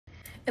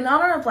In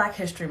honor of Black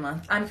History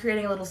Month, I'm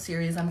creating a little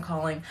series I'm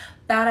calling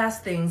Badass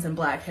Things in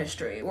Black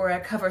History, where I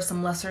cover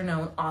some lesser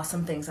known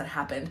awesome things that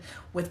happened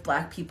with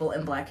Black people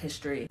in Black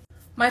history.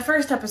 My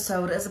first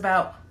episode is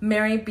about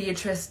Mary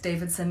Beatrice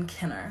Davidson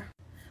Kinner.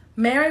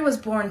 Mary was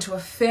born to a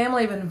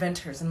family of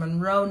inventors in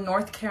Monroe,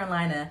 North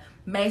Carolina,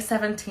 May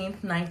 17,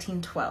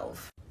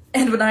 1912.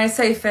 And when I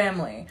say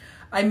family,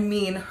 I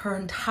mean her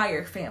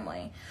entire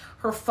family.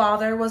 Her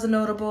father was a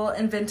notable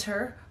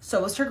inventor,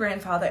 so was her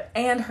grandfather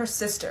and her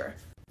sister.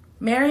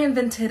 Mary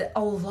invented a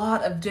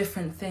lot of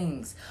different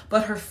things,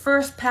 but her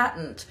first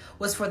patent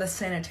was for the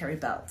sanitary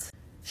belt.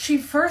 She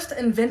first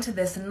invented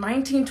this in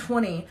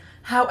 1920,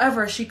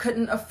 however, she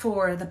couldn't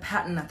afford the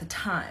patent at the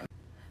time.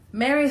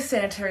 Mary's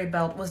sanitary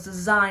belt was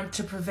designed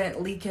to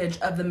prevent leakage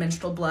of the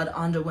menstrual blood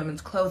onto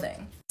women's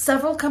clothing.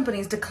 Several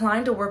companies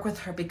declined to work with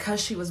her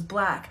because she was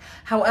Black.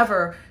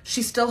 However,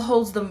 she still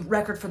holds the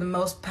record for the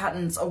most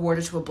patents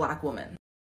awarded to a Black woman.